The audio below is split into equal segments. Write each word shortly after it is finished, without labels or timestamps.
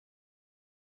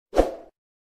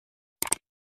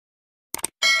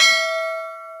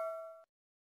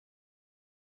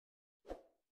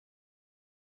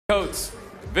Coates,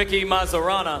 Vicky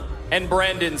Mazzarana, and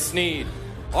Brandon Sneed.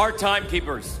 Our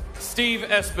timekeepers, Steve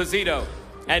Esposito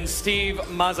and Steve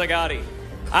Mazzagatti.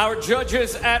 Our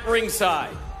judges at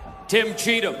ringside, Tim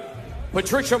Cheatham,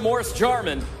 Patricia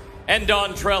Morse-Jarman, and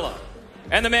Don Trella.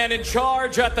 And the man in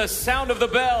charge at the sound of the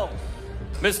bell,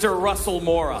 Mr. Russell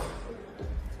Mora.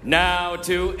 Now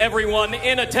to everyone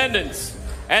in attendance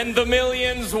and the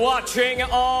millions watching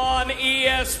on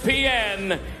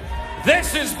ESPN,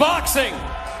 this is boxing,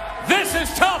 this is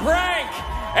Top Rank,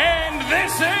 and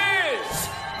this is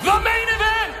the main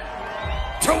event.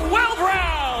 12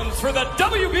 rounds for the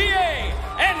WBA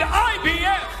and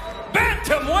IBF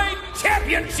Bantamweight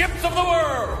Championships of the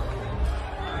World.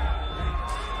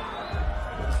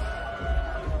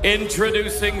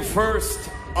 Introducing first,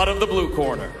 out of the blue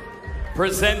corner,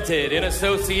 presented in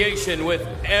association with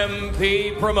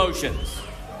MP Promotions.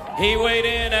 He weighed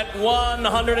in at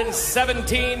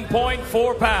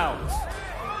 117.4 pounds,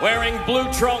 wearing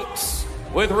blue trunks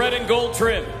with red and gold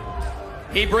trim.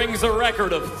 He brings a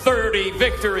record of 30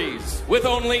 victories with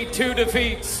only 2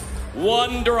 defeats,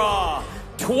 1 draw,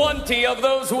 20 of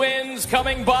those wins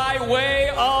coming by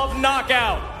way of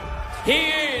knockout.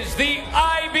 He is the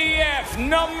IBF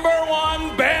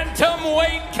 #1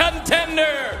 bantamweight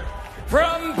contender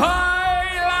from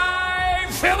Pailay,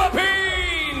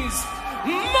 Philippines,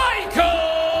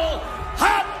 Michael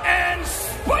Hot and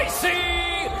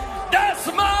Spicy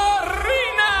Dasmarinas.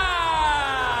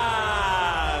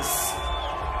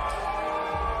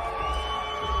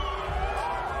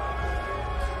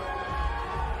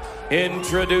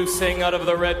 Introducing out of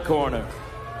the red corner,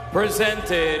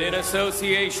 presented in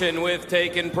association with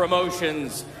Taken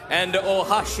Promotions and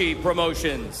Ohashi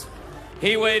Promotions.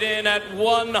 He weighed in at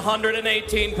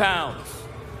 118 pounds,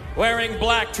 wearing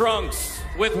black trunks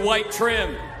with white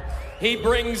trim. He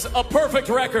brings a perfect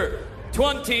record,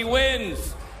 20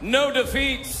 wins, no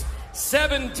defeats,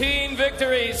 17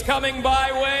 victories coming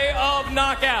by way of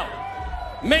knockout.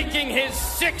 Making his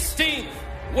 16th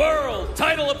world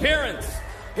title appearance,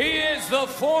 he is the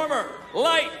former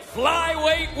light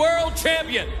flyweight world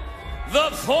champion,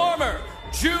 the former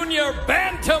junior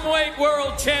bantamweight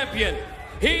world champion.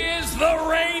 He is the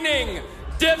reigning,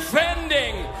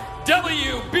 defending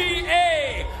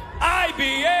WBA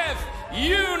IBF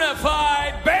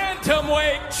Unified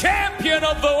Bantamweight Champion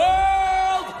of the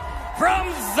World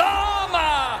from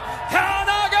Zama,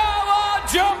 Kanagawa,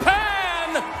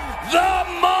 Japan, the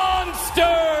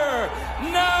monster,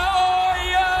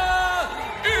 Naoya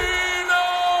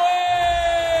Inoue.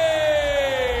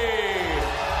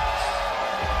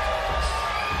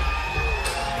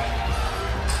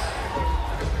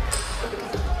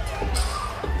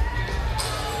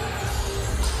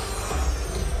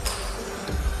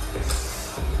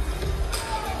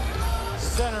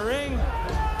 Center ring,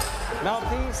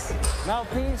 mouthpiece.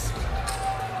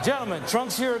 Gentlemen,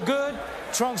 trunks here are good,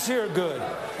 trunks here are good.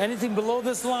 Anything below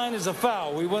this line is a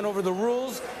foul. We went over the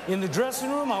rules in the dressing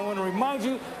room. I want to remind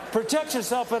you, protect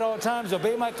yourself at all times,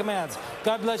 obey my commands.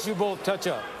 God bless you both, touch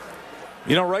up.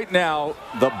 You know, right now,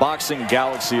 the boxing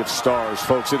galaxy of stars,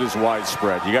 folks, it is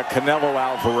widespread. You got Canelo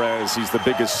Alvarez, he's the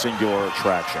biggest singular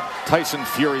attraction. Tyson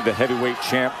Fury, the heavyweight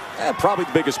champ, probably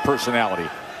the biggest personality.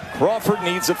 Crawford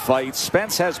needs a fight.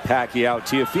 Spence has Pacquiao.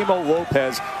 Teofimo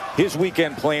Lopez, his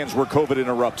weekend plans were COVID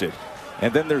interrupted.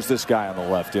 And then there's this guy on the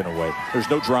left, Inoue. There's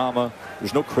no drama.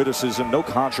 There's no criticism, no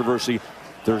controversy.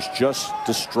 There's just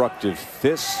destructive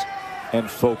fists and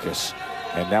focus.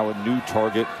 And now a new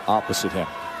target opposite him.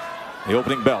 The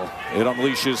opening bell, it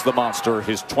unleashes the monster,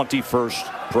 his 21st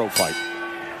pro fight.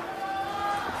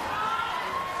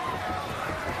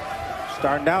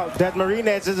 Starting out,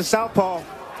 Dasmarinas is a southpaw.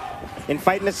 In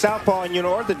fighting the southpaw and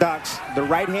unorthodox, the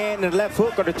right hand and the left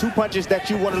hook are the 2 punches that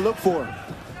you want to look for.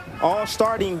 All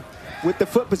starting with the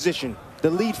foot position, the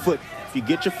lead foot. If you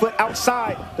get your foot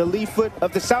outside the lead foot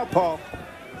of the southpaw,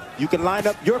 you can line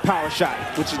up your power shot,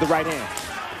 which is the right hand.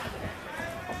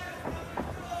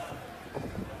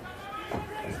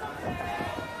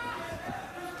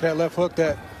 That left hook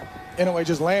that Inoue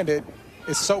just landed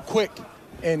is so quick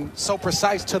and so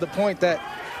precise to the point that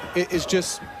it is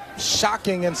just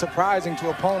shocking and surprising to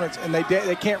opponents, and they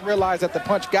can't realize that the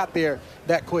punch got there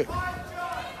that quick.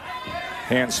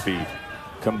 Hand speed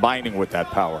combining with that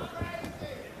power.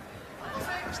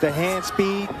 It's the hand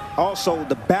speed, also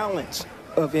the balance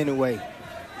of Inoue.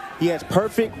 He has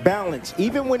perfect balance,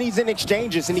 even when he's in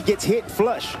exchanges and he gets hit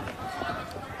flush.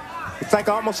 It's like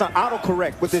almost an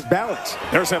autocorrect with his balance.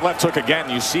 There's that left hook again.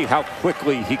 You see how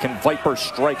quickly he can viper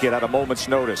strike it at a moment's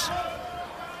notice.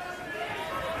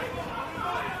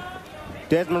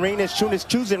 Dasmarinas is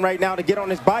choosing right now to get on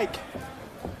his bike.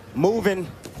 Moving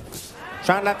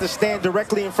Trying not to stand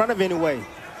directly in front of Inoue.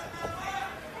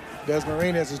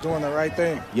 Dasmarinas is doing the right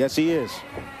thing. Yes, he is.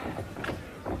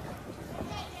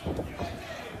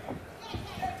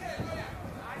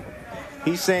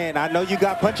 He's saying, I know you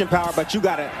got punching power, but you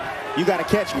gotta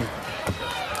catch me.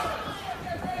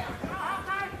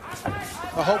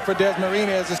 The hope for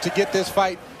Dasmarinas is to get this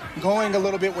fight going a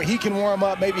little bit where he can warm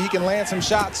up. Maybe he can land some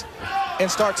shots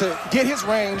and start to get his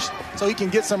range so he can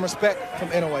get some respect from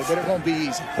Inoue, but it won't be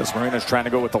easy. Dasmarinas trying to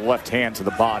go with the left hand to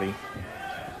the body.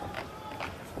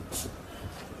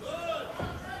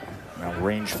 Now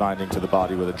range finding to the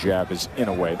body with a jab is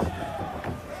Inoue.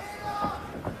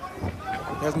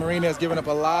 Dasmarinas has given up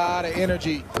a lot of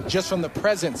energy just from the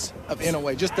presence of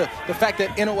Inoue. Just the fact that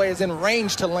Inoue is in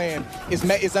range to land is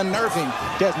unnerving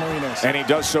Dasmarinas. And he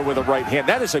does so with a right hand.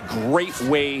 That is a great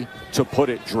way to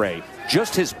put it, Dre.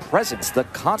 Just his presence, the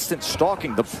constant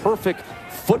stalking, the perfect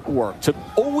footwork, to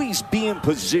always be in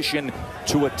position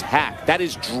to attack. That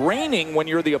is draining when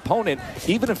you're the opponent,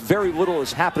 even if very little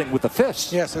is happening with the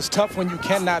fist. Yes, it's tough when you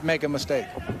cannot make a mistake.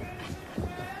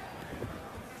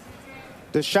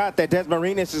 The shot that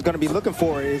Dasmarinas is going to be looking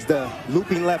for is the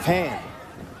looping left hand.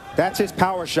 That's his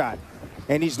power shot.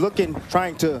 And he's looking,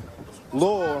 trying to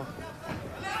lure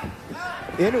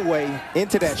Inoue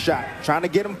into that shot. Trying to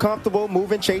get him comfortable,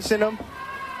 moving, chasing him,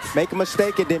 make a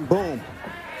mistake, and then boom.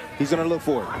 He's going to look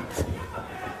for it.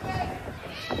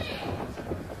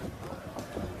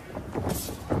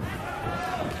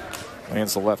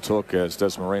 Lands the left hook as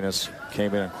Dasmarinas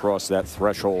came in and crossed that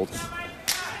threshold.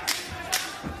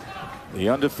 The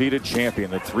undefeated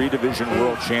champion, the 3-division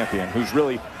world champion, who's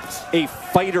really a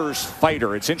fighter's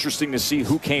fighter. It's interesting to see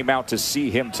who came out to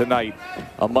see him tonight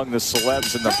among the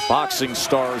celebs and the boxing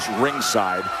stars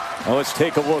ringside. Now let's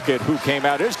take a look at who came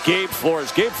out. Here's Gabe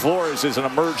Flores. Gabe Flores is an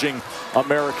emerging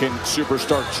American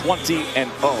superstar, 20-0.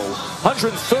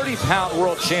 130-pound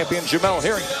world champion Jamel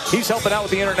Herring. He's helping out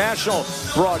with the international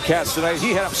broadcast tonight.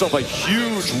 He had himself a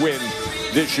huge win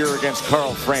this year against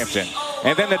Carl Frampton.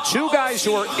 And then the two guys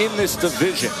who are in this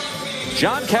division,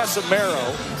 John Casimiro,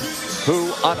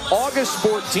 who on August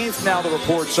 14th, now the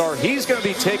reports are, he's going to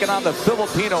be taking on the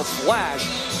Filipino Flash,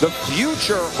 the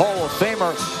future Hall of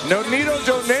Famer, Nonito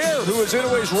Donaire, who is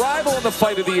Inoue's rival in the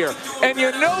fight of the year. And you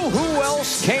know who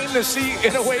else came to see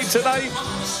Inoue tonight?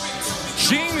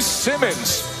 Gene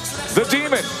Simmons, the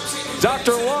Demon,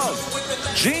 Dr. Love.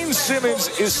 Gene Simmons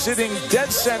is sitting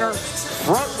dead center,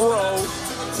 front row,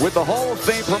 with the Hall of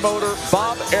Fame promoter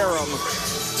Bob Arum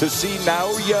to see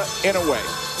Naoya Inoue.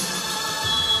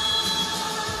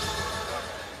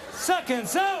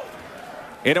 Seconds out.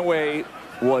 Inoue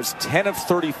was 10 of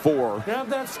 34 Grab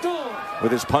that stool.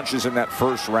 with his punches in that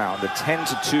first round. A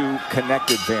 10-2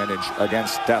 connect advantage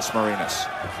against Dasmarinas.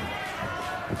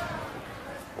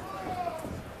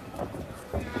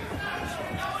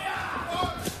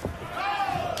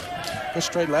 Good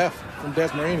straight left from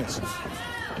Dasmarinas.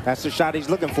 That's the shot he's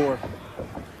looking for.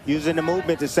 Using the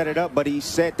movement to set it up, but he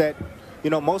said that,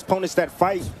 you know, most opponents that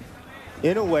fight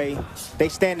Inoue, they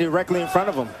stand directly in front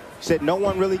of him. He said no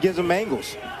one really gives him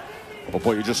angles. But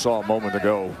boy, you just saw a moment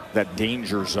ago that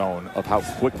danger zone of how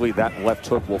quickly that left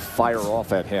hook will fire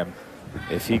off at him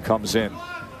if he comes in.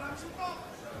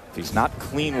 If he's not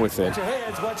clean with it,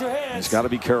 Watch your hands. he's got to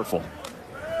be careful.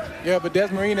 Yeah, but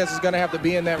Dasmarinas is going to have to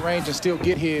be in that range and still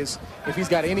get his if he's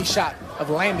got any shot of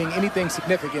landing anything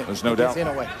significant. There's no doubt.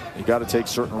 Inoue. You got to take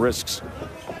certain risks.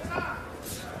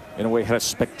 Inoue had a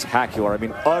spectacular, I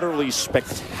mean, utterly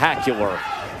spectacular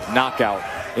knockout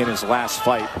in his last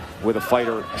fight with a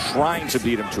fighter trying to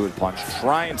beat him to a punch,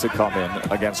 trying to come in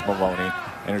against Maloney.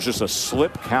 And it was just a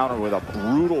slip counter with a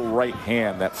brutal right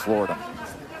hand that floored him.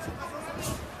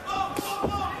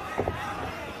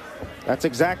 That's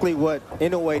exactly what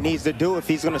Inoue needs to do if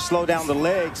he's going to slow down the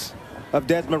legs of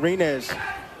Dasmarinas,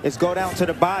 is go down to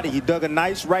the body. He dug a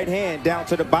nice right hand down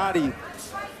to the body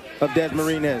of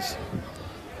Dasmarinas.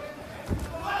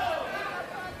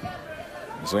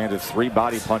 He's landed 3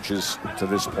 body punches to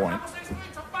this point.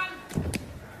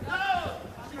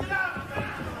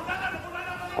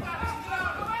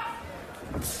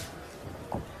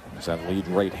 There's that lead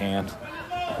right hand.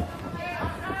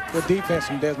 Good defense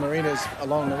from Dasmarinas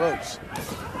along the ropes.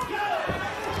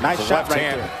 Nice The shot left right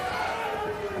hand. there.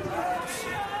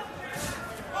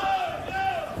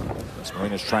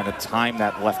 Dasmarinas trying to time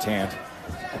that left hand.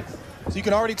 So you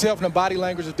can already tell from the body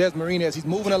language of Dasmarinas, he's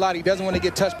moving a lot. He doesn't want to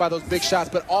get touched by those big shots,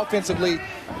 but offensively,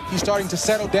 he's starting to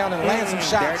settle down and land some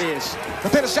shots. There it is.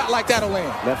 But then a shot like that will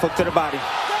land. Left hook to the body.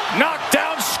 Knocked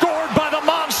down, scored by the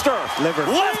monster. Liver.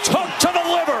 Left hook to the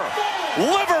liver.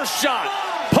 Liver shot.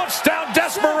 Puts down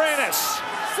Dasmarinas.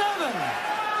 7, 8.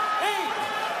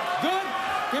 Good.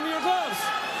 Give me your gloves.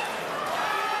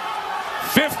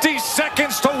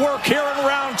 seconds to work here in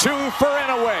round 2 for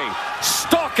Inoue.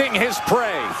 Stalking his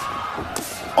prey.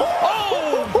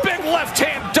 Oh, big left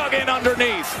hand dug in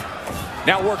underneath.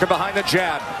 Now working behind the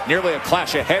jab. Nearly a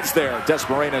clash of heads there.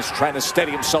 Dasmarinas trying to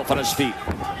steady himself on his feet.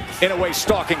 Inoue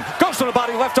stalking. Goes to the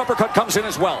body. Left uppercut comes in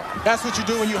as well. That's what you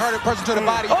do when you hurt a person to the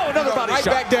body. Oh, another body right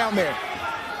shot. Right back down there.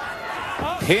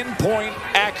 Pinpoint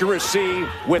accuracy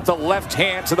with the left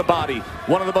hand to the body.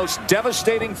 One of the most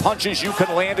devastating punches you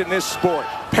can land in this sport.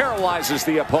 Paralyzes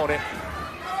the opponent.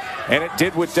 And it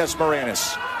did with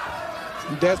Dasmarinas.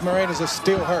 Dasmarinas is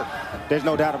still hurt. There's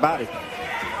no doubt about it.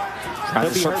 Trying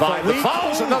to survive the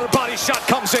falls. Another body shot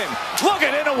comes in. Look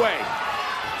at Inoue.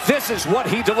 This is what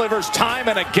he delivers time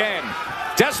and again.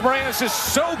 Dasmarinas is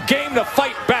so game to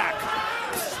fight back.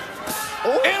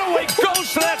 Inoue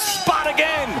goes to that spot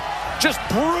again. Just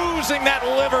bruising that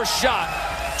liver shot.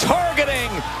 Targeting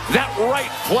that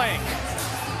right flank.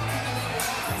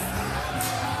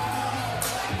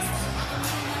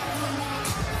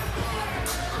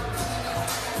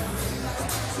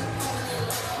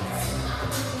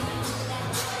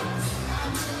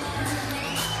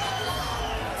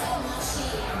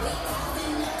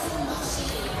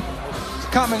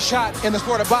 Common shot in the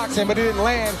sport of boxing, but it didn't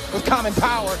land with common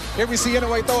power. Here we see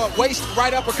Inoue throw a waist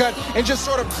right uppercut and just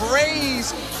sort of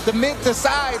graze the mid to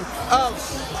side of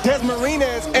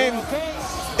Dasmarinas, and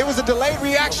it was a delayed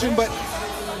reaction, but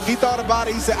he thought about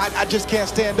it. He said, I just can't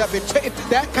stand up.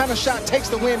 That kind of shot takes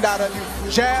the wind out of you.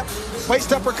 Jab,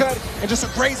 waist uppercut, and just a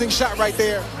grazing shot right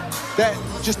there that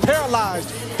just paralyzed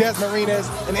Dasmarinas,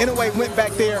 and Inoue went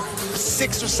back there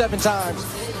 6 or 7 times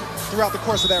throughout the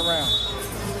course of that round.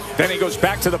 Then he goes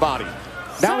back to the body.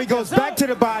 Now he goes back to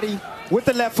the body with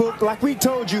the left hook. Like we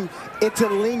told you, it's a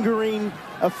lingering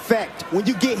effect. When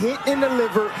you get hit in the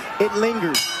liver, it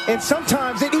lingers. And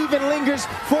sometimes it even lingers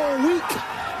for a week.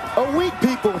 A week,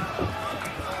 people.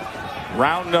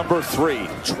 Round number 3.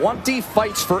 20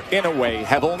 fights for Inoue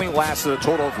have only lasted a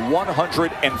total of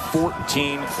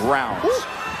 114 rounds.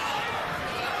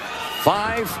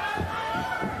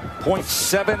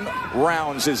 5.7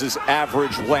 rounds is his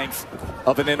average length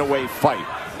of an Inoue fight.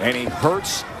 And he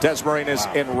hurts Dasmarinas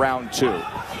in round 2.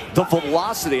 The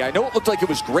velocity, I know it looked like it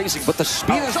was grazing, but the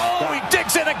speed is, oh, he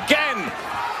digs in again.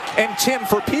 And Tim,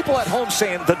 for people at home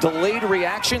saying the delayed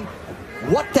reaction,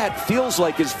 what that feels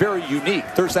like is very unique.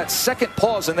 There's that second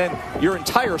pause, and then your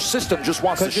entire system just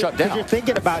wants to shut down. You're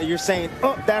thinking about it. You're saying,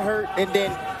 oh, that hurt, and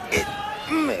then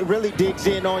it really digs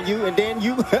in on you, and then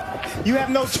you you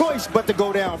have no choice but to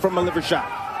go down from a liver shot.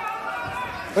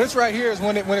 But this right here is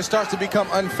when it starts to become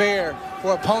unfair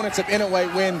for opponents of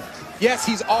Inoue, when, yes,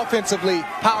 he's offensively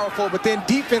powerful, but then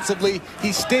defensively,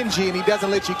 he's stingy and he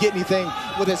doesn't let you get anything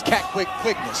with his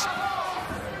quickness.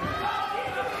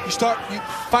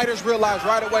 Fighters realize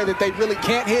right away that they really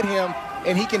can't hit him,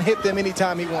 and he can hit them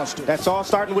anytime he wants to. That's all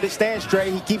starting with his stance,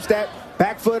 Trey. He keeps that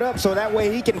back foot up so that way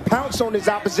he can pounce on his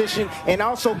opposition and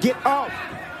also get up.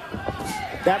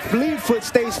 That lead foot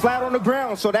stays flat on the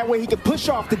ground so that way he can push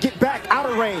off to get back out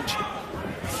of range.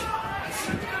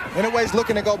 Inoue's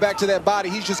looking to go back to that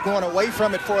body. He's just going away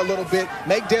from it for a little bit,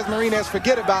 make Dasmarinas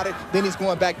forget about it, then he's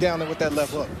going back down there with that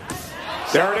left hook.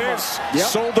 There it is. Yep.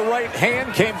 Sold the right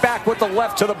hand, came back with the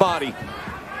left to the body.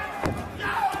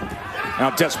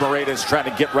 Now Dasmarinas trying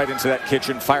to get right into that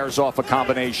kitchen, fires off a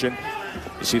combination.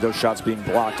 You see those shots being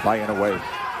blocked by Inoue,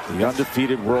 the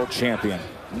undefeated world champion.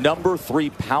 Number 3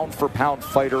 pound-for-pound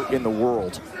fighter in the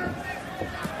world.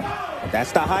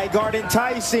 That's the high guard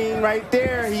enticing right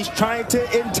there. He's trying to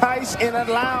entice and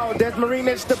allow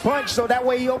Dasmarinas to punch so that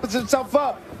way he opens himself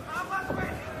up.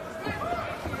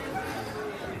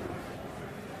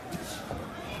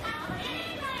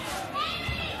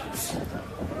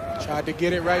 Tried to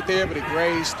get it right there, but it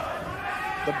grazed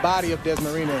the body of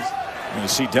Dasmarinas. And you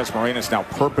see Dasmarinas now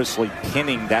purposely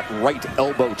pinning that right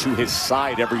elbow to his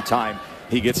side every time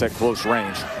he gets at close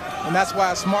range. And that's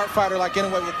why a smart fighter like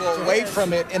Inoue would go away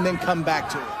from it and then come back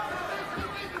to it.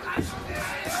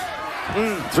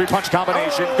 3-punch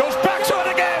combination. Goes back to it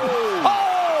again.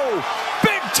 Oh!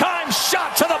 Big time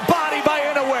shot to the body by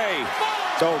Inoue.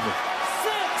 It's over.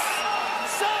 6,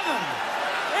 7,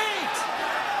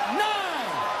 8, 9.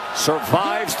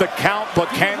 Survives the count, but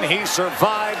can he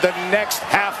survive the next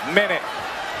half minute?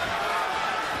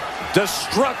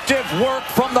 Destructive work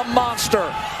from the monster.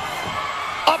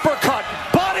 Uppercut,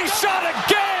 body shot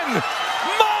again!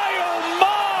 My, oh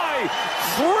my!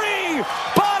 3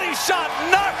 body shot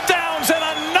knockdowns and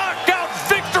a knockout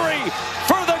victory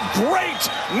for the great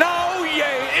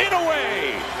Naoya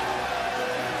Inoue!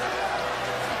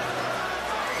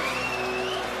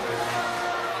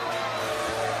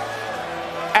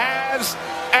 As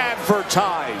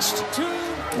advertised. 2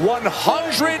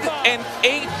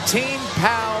 118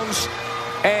 pounds,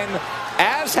 and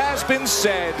as has been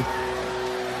said,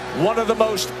 one of the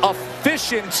most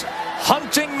efficient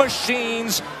hunting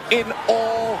machines in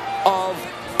all of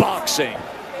boxing.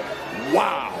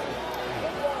 Wow.